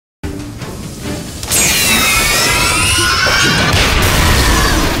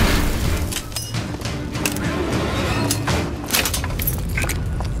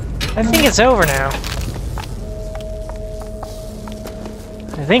I think it's over now.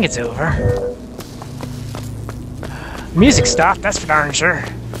 I think it's over. Music stopped, that's for darn sure.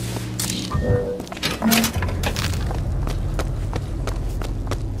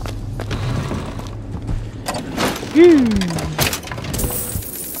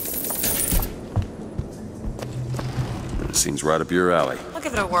 Seems right up your alley. I'll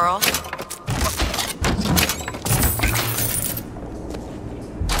give it a whirl.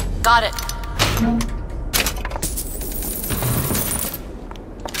 Got it.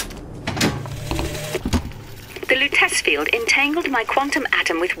 The Lutece field entangled my quantum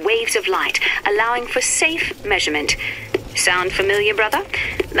atom with waves of light, allowing for safe measurement. Sound familiar, brother?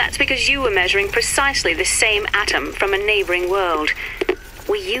 That's because you were measuring precisely the same atom from a neighboring world.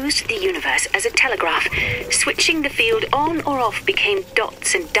 We used the universe as a telegraph. Switching the field on or off became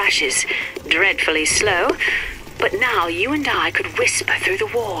dots and dashes. Dreadfully slow. But now you and I could whisper through the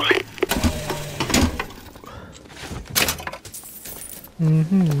wall.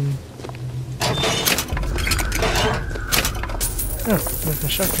 Mm-hmm. Oh, there's my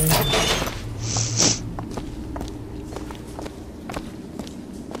shotgun.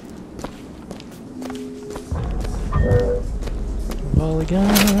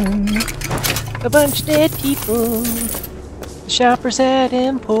 Polygon. A bunch of dead people. The shoppers at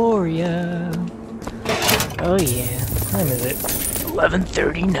Emporia. Oh yeah. What time is it?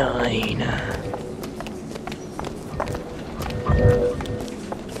 11:39.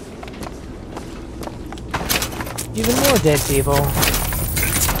 Even more dead people.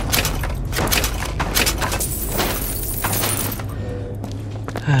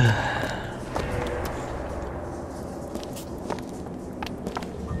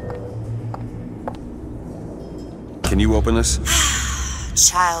 Can you open this?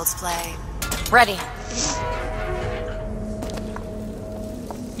 Child's play. Ready.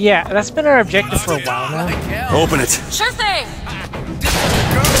 Yeah, that's been our objective for a while now. Open it. Sure thing.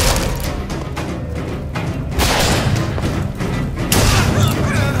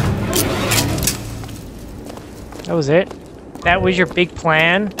 That was it? That was your big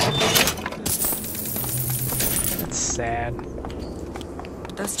plan? That's sad.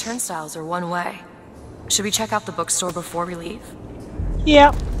 Those turnstiles are one way. Should we check out the bookstore before we leave?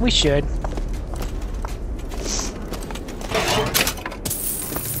 Yeah, we should.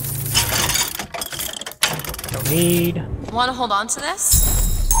 Don't need. Want to hold on to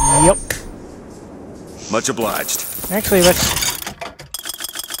this? Yep. Much obliged. Actually, let's.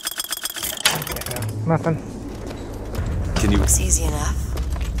 Yeah, nothing. Can you? Looks easy enough.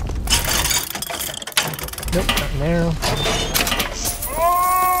 Nope, nothing there.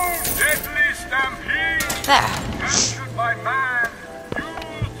 Oh, deadly stampede! There. Captured by man,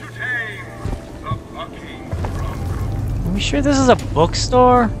 used to tame the bucking from. Are we sure this is a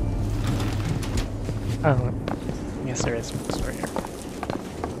bookstore? Oh, yes, there is a bookstore here.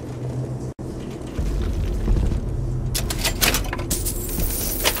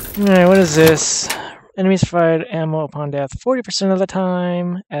 Alright, what is this? Enemies provide ammo upon death 40% of the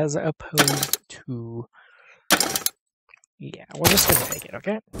time, as opposed to... Yeah, we're just gonna take it,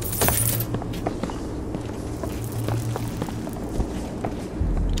 okay?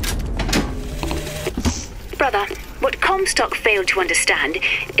 Brother, what Comstock failed to understand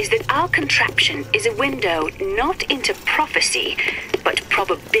is that our contraption is a window not into prophecy, but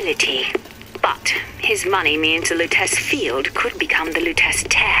probability. But his money means the Lutece field could become the Lutece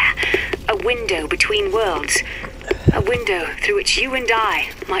tear, a window between worlds, a window through which you and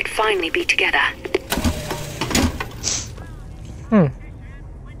I might finally be together.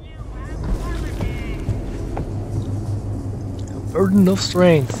 Burden of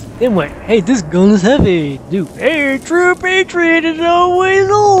strength. Then what? Hey, this gun is heavy. Dude, hey, true patriot is always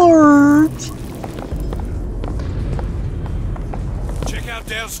alert. Check out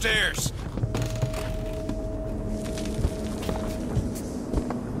downstairs.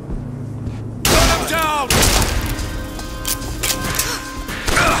 Put him down!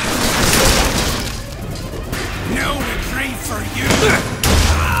 No retreat for you!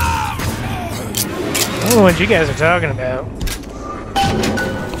 I don't know what you guys are talking about.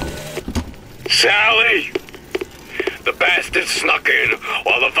 Sally! The bastard snuck in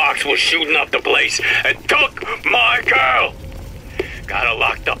while the Fox was shooting up the place and took my girl! Got her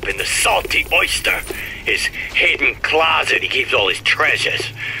locked up in the Salty Oyster, his hidden closet he keeps all his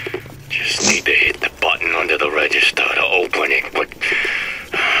treasures. Just need to hit the button under the register to open it, but...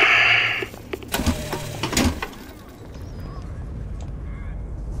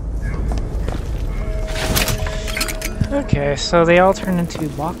 Okay, so they all turn into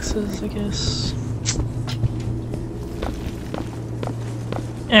boxes, I guess.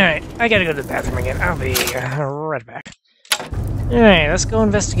 Alright, I gotta go to the bathroom again. I'll be right back. Alright, let's go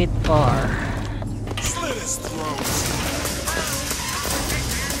investigate the bar. Slit his throat.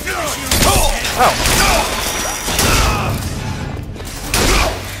 Oh!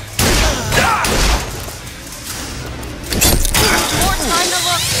 More time to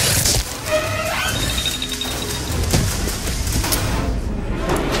look.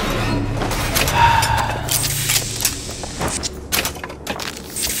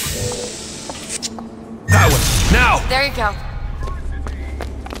 That way. Now! There you go.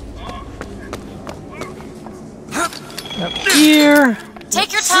 Up here.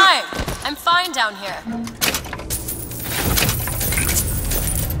 Take your time. I'm fine down here.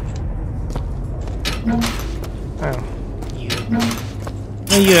 Oh, you. What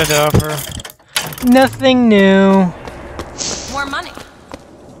do you have to offer? Nothing new. More money.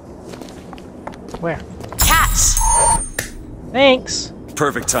 Where? Catch. Thanks.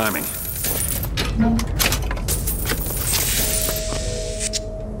 Perfect timing.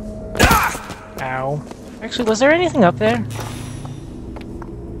 Ow. Actually, was there anything up there?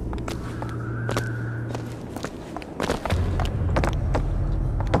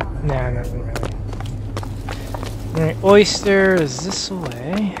 Nah, nothing really. Alright, oyster is this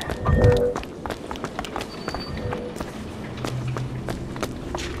way.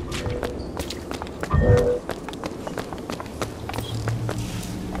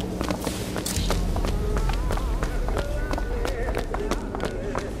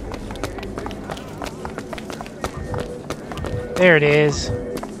 There it is.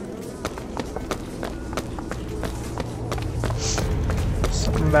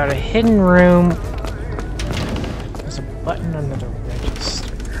 Something about a hidden room. There's a button under the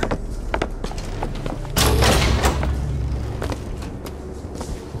register.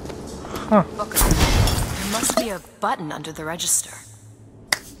 Huh. Booker, there must be a button under the register.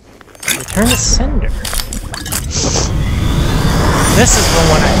 Return to sender. This is the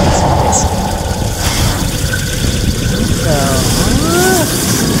one I was missing.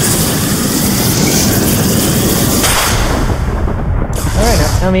 Alright,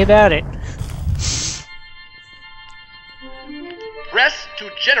 now tell me about it. Press to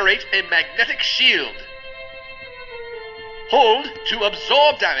generate a magnetic shield. Hold to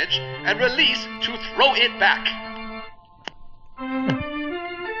absorb damage and release to throw it back.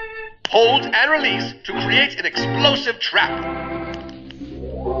 Hold and release to create an explosive trap.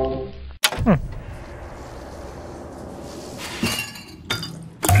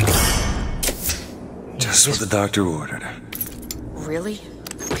 Just what the doctor ordered. Really?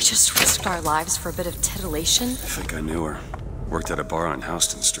 We just risked our lives for a bit of titillation? I think I knew her. Worked at a bar on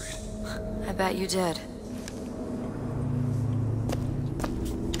Houston Street. I bet you did.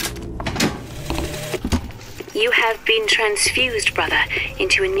 You have been transfused, brother,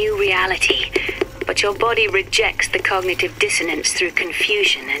 into a new reality. But your body rejects the cognitive dissonance through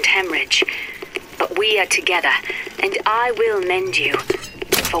confusion and hemorrhage. But we are together, and I will mend you.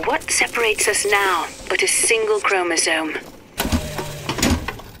 For what separates us now but a single chromosome?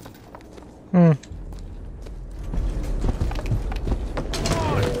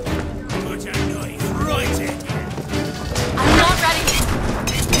 Put your knife right in. I'm not ready.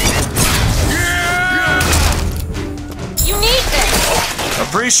 You need this!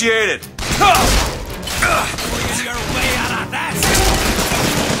 Appreciate it! Squeeze your way out of that.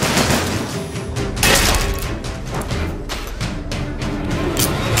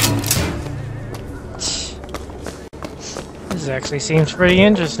 This actually seems pretty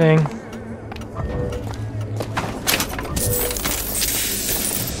interesting.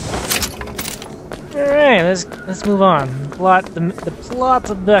 Alright, let's move on. The plot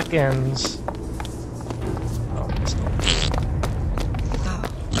beckons. Oh, this one.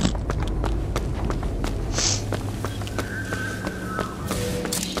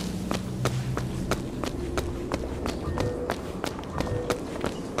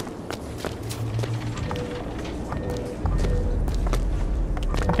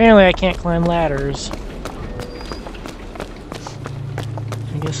 Apparently I can't climb ladders.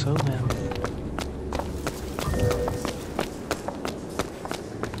 I guess so then.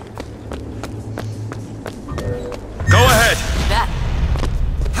 Go ahead! Bet.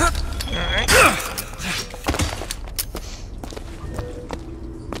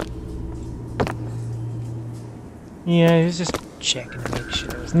 Yeah, he was just checking to make sure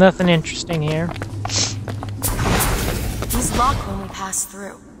there's nothing interesting here. These lock when we pass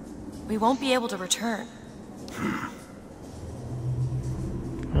through. We won't be able to return.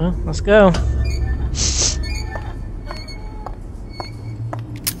 Well, let's go.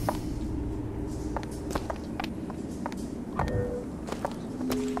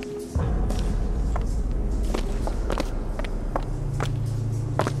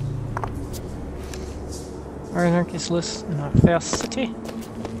 Anarchist in our fair city.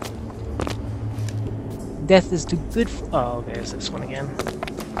 Death is too good for. Oh, there's this one again.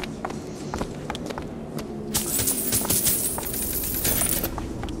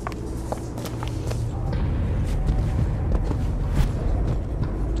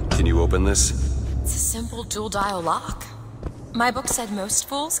 Can you open this? It's a simple dual dial lock. My book said most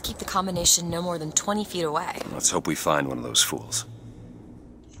fools keep the combination no more than 20 feet away. Let's hope we find one of those fools.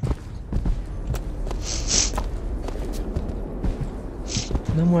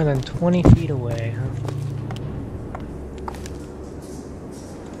 No more than 20 feet away, huh?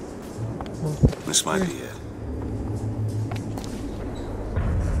 This might be it.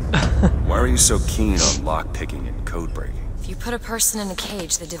 Why are you so keen on lock-picking and code-breaking? If you put a person in a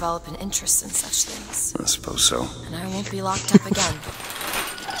cage, they develop an interest in such things. I suppose so. And I won't be locked up again.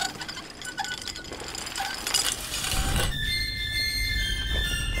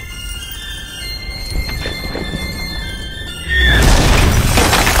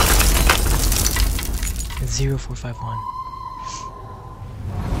 It's 0451.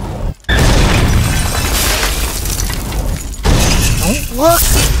 Don't look!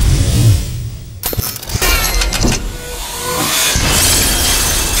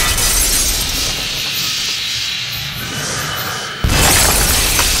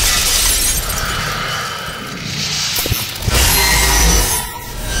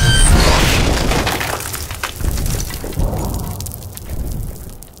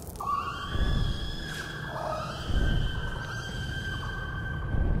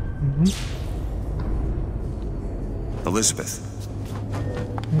 Elizabeth.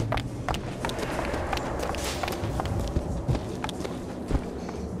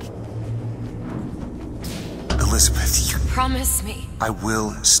 Elizabeth, you... Promise me. I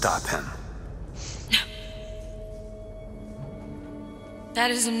will stop him.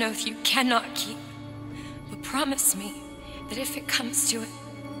 That is an oath you cannot keep. But promise me that if it comes to it,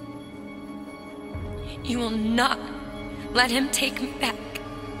 you will not let him take me back.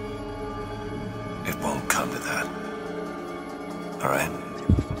 It won't come to that. All right?